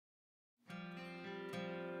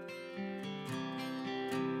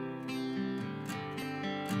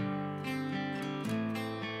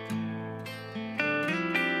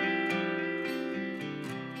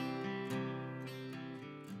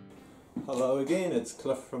Hello again, it's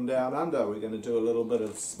Cliff from Down Under. We're going to do a little bit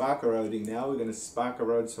of spark eroding now. We're going to spark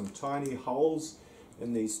erode some tiny holes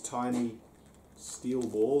in these tiny steel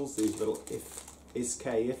balls, these little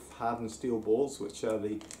SKF hardened steel balls, which are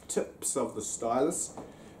the tips of the stylus.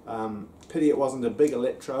 Pity it wasn't a big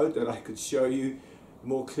electrode that I could show you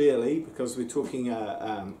more clearly, because we're talking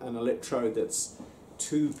an electrode that's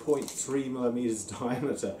 2.3 millimeters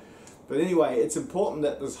diameter. But anyway, it's important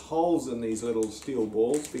that there's holes in these little steel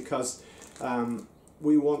balls, because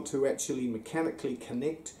we want to actually mechanically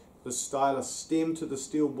connect the stylus stem to the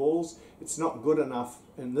steel balls. It's not good enough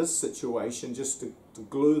in this situation just to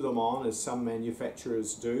glue them on, as some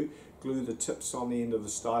manufacturers do, glue the tips on the end of the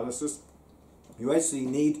styluses. You actually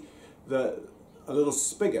need a little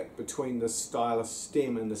spigot between the stylus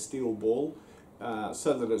stem and the steel ball,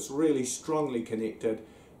 so that it's really strongly connected,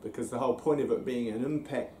 because the whole point of it being an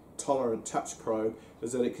impact tolerant touch probe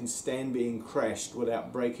is that it can stand being crashed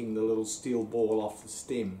without breaking the little steel ball off the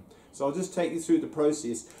stem. So I'll just take you through the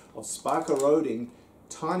process of spark eroding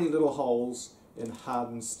tiny little holes in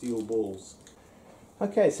hardened steel balls.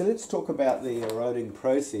 Okay, so let's talk about the eroding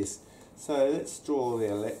process. So let's draw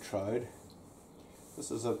the electrode.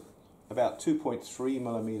 This is about 2.3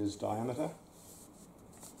 millimeters diameter,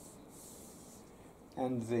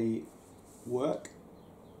 and the work,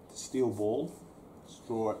 the steel ball, let's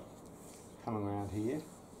draw it coming around here,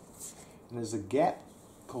 and there's a gap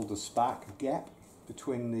called the spark gap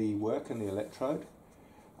between the work and the electrode,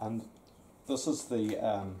 and this is the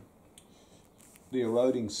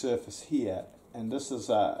eroding surface here, and this is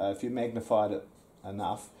if you magnified it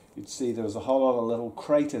enough, you'd see there's a whole lot of little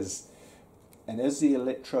craters, and as the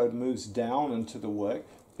electrode moves down into the work,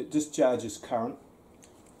 it discharges current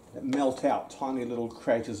that melt out tiny little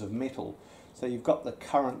craters of metal. So you've got the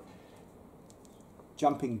current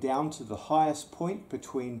jumping down to the highest point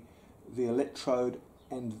between the electrode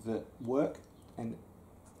and the work and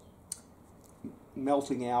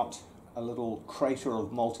melting out a little crater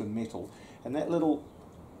of molten metal, and that little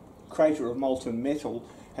crater of molten metal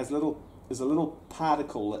is a little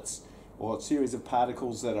particle or a series of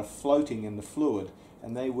particles that are floating in the fluid,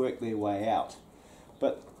 and they work their way out.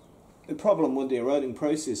 But the problem with the eroding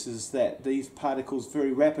process is that these particles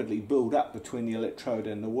very rapidly build up between the electrode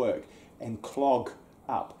and the work and clog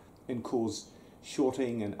up and cause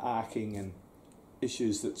shorting and arcing and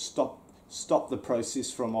issues that stop the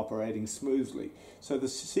process from operating smoothly. So the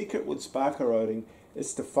secret with spark eroding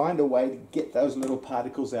is to find a way to get those little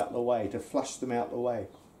particles out of the way, to flush them out the way.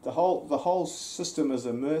 The whole system is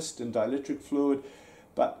immersed in dielectric fluid,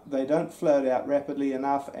 but they don't float out rapidly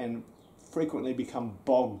enough and frequently become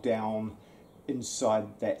bogged down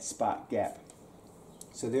inside that spark gap.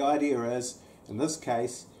 So the idea is, in this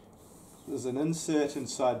case, there's an insert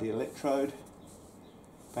inside the electrode,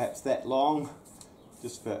 perhaps that long,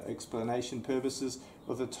 just for explanation purposes,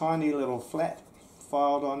 with a tiny little flat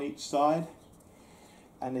filed on each side,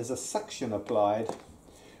 and there's a suction applied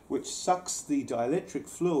which sucks the dielectric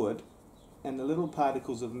fluid and the little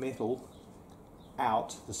particles of metal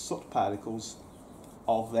out, the soot particles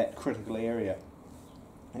of that critical area,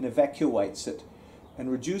 and evacuates it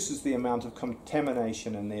and reduces the amount of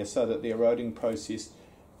contamination in there, so that the eroding process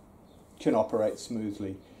can operate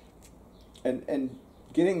smoothly. And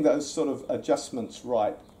getting those sort of adjustments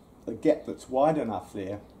right, the gap that's wide enough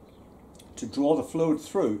there to draw the fluid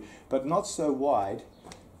through, but not so wide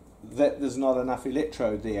that there's not enough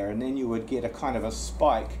electrode there, and then you would get a kind of a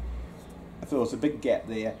spike, if there was a big gap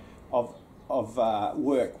there, of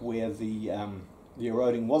work where the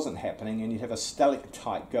eroding wasn't happening, and you'd have a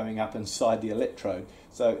stalactite going up inside the electrode.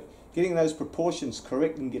 So getting those proportions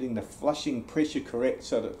correct and getting the flushing pressure correct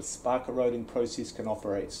so that the spark eroding process can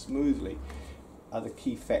operate smoothly are the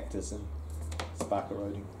key factors in spark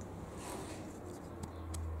eroding.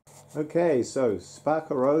 Okay, so spark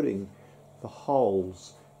eroding the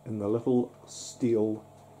holes in the little steel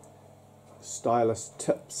stylus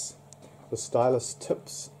tips. The stylus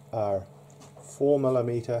tips are 4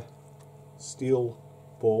 millimeter steel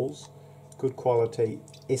balls, good quality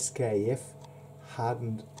SKF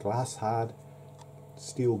hardened, glass hard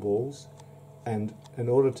steel balls, and in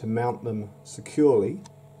order to mount them securely,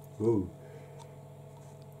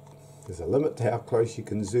 there's a limit to how close you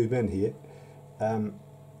can zoom in here,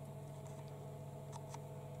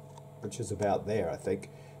 which is about there, I think.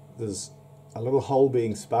 There's a little hole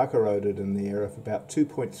being spark eroded in there of about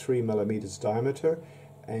 2.3 millimeters diameter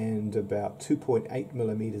and about 2.8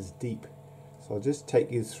 millimeters deep. So I'll just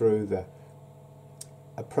take you through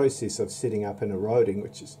a process of setting up and eroding,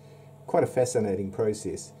 which is quite a fascinating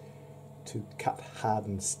process to cut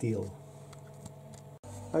hardened steel.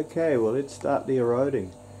 Okay, well, let's start the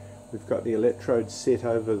eroding. We've got the electrode set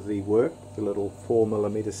over the work, the little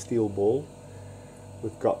 4mm steel ball.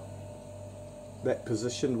 We've got that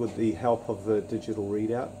positioned with the help of the digital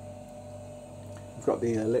readout. We've got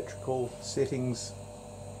the electrical settings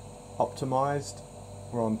optimized.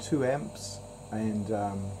 We're on 2 amps and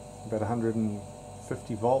about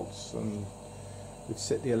 150 volts, and we've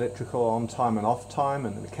set the electrical on time and off time,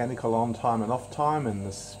 and the mechanical on time and off time, and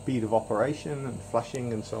the speed of operation and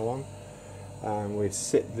flushing and so on. We've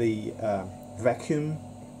set the vacuum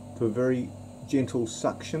to a very gentle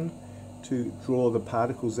suction to draw the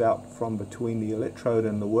particles out from between the electrode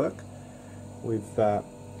and the work. We've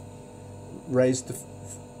raised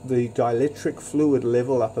the dielectric fluid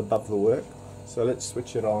level up above the work, so let's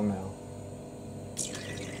switch it on now.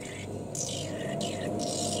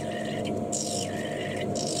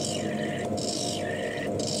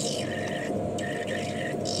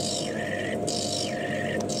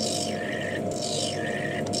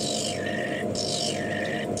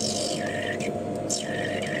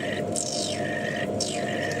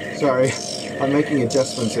 Sorry, I'm making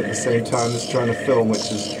adjustments at the same time as trying to film,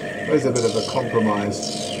 which is always a bit of a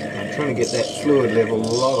compromise. I'm trying to get that fluid level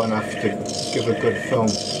low enough to give a good film.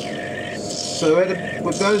 So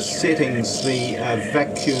with those settings, the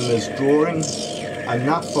vacuum is drawing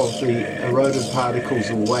enough of the eroded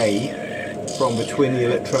particles away from between the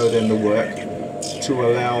electrode and the work to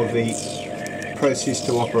allow the process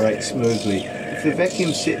to operate smoothly. If the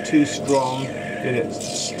vacuum's set too strong, then it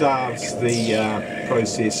starves the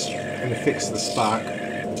process and affects the spark.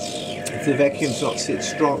 If the vacuum's not set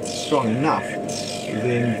strong enough,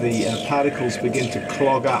 then the particles begin to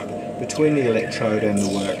clog up between the electrode and the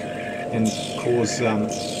work and cause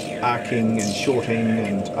arcing and shorting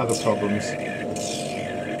and other problems.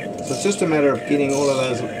 So it's just a matter of getting all of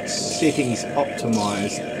those settings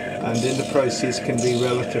optimized, and then the process can be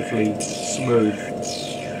relatively smooth.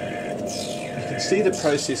 You can see the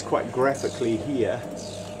process quite graphically here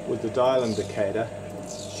with the dial indicator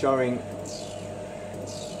showing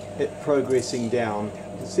it progressing down. You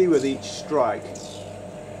can see with each strike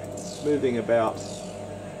it's moving about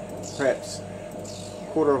perhaps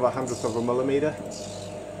 1/4 of a millimeter,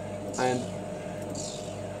 and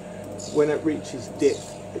when it reaches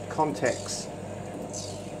depth it contacts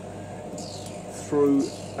through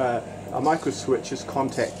a micro switch is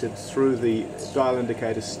contacted through the dial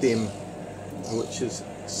indicator stem, which is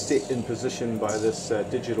set in position by this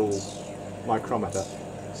digital micrometer.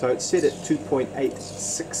 So it's set at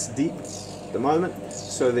 2.86 deep at the moment,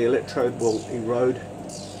 so the electrode will erode a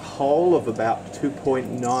hole of about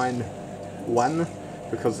 2.91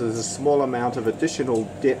 because there's a small amount of additional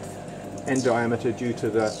depth and diameter due to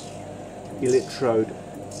the electrode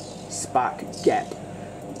spark gap.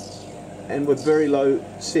 And with very low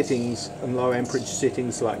settings and low amperage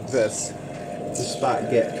settings like this, the spark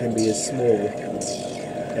gap can be as small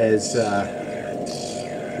as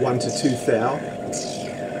 1 to 2 thou.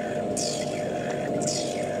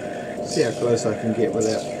 See how close I can get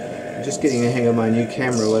without, I'm just getting the hang of my new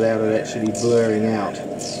camera without it actually blurring out.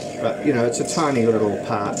 But you know, it's a tiny little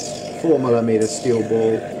part, 4mm steel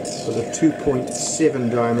ball with a 2.7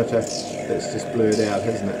 diameter, that's just blurred out,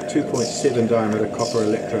 hasn't it? 2.7 diameter copper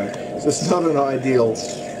electrode. So it's not an ideal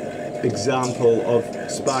example of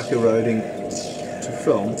spark eroding to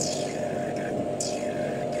film.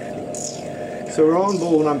 So we're on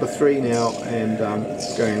ball number 3 now, and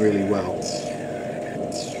it's going really well.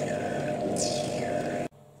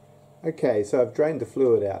 Okay, so I've drained the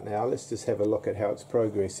fluid out now. Let's just have a look at how it's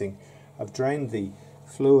progressing. I've drained the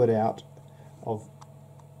fluid out of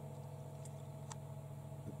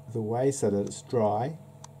the way so that it's dry.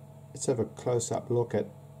 Let's have a close-up look at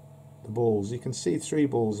the balls. You can see 3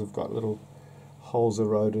 balls have got little holes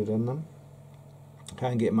eroded in them.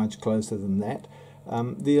 Can't get much closer than that.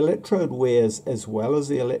 The electrode wears as well as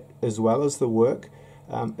the work.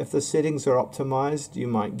 If the settings are optimized, you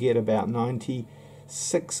might get about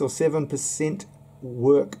 96 or 7%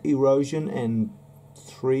 work erosion and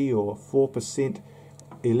 3 or 4%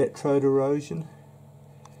 electrode erosion.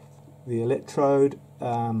 The electrode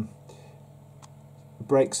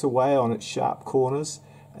breaks away on its sharp corners,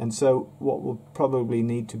 and so what will probably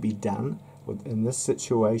need to be done in this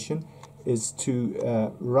situation is to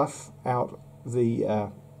rough out the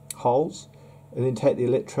holes and then take the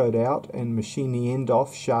electrode out and machine the end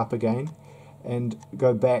off sharp again, and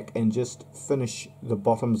go back and just finish the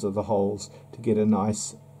bottoms of the holes to get a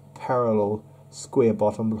nice parallel square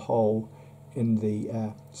bottomed hole in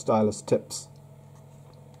the stylus tips.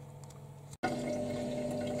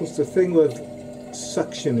 Of course, the thing with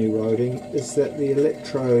suction eroding is that the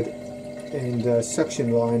electrode and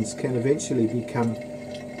suction lines can eventually become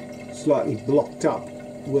slightly blocked up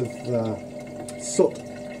with soot,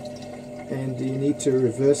 and you need to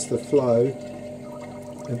reverse the flow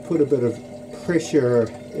and put a bit of pressure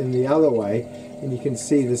in the other way, and you can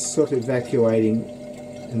see the soot evacuating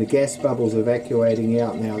and the gas bubbles evacuating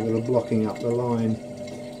out now that are blocking up the line.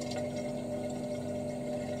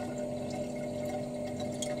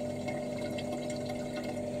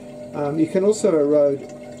 You can also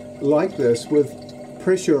erode like this with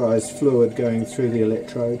pressurized fluid going through the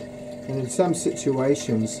electrode, and in some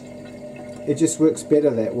situations it just works better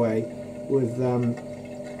that way with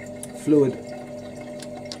fluid,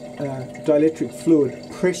 dielectric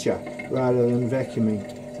fluid pressure rather than vacuuming.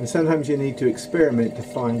 And sometimes you need to experiment to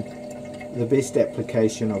find the best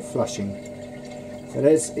application of flushing. But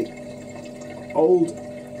as old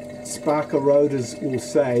spark eroders will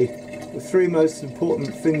say, the three most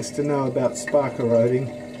important things to know about spark eroding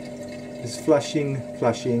is flushing,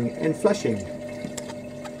 flushing and flushing.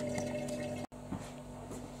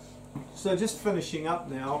 So just finishing up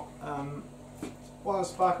now, while a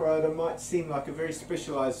spark eroder might seem like a very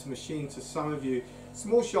specialised machine to some of you,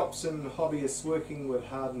 small shops and hobbyists working with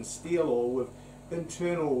hardened steel or with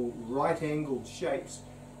internal right-angled shapes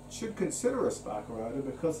should consider a spark eroder,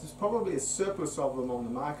 because there's probably a surplus of them on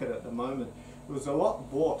the market at the moment. There was a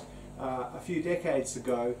lot bought a few decades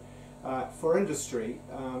ago for industry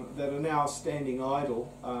that are now standing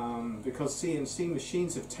idle because CNC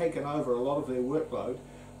machines have taken over a lot of their workload,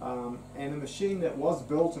 and a machine that was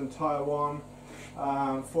built in Taiwan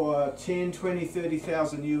for 10, 20,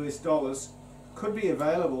 30,000 US dollars could be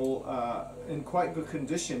available in quite good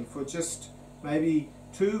condition for just maybe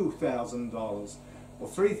 $2,000 or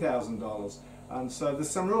 $3,000, and so there's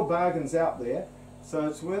some real bargains out there, so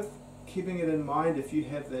it's worth keeping it in mind if you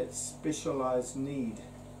have that specialized need.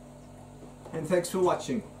 And thanks for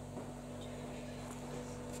watching.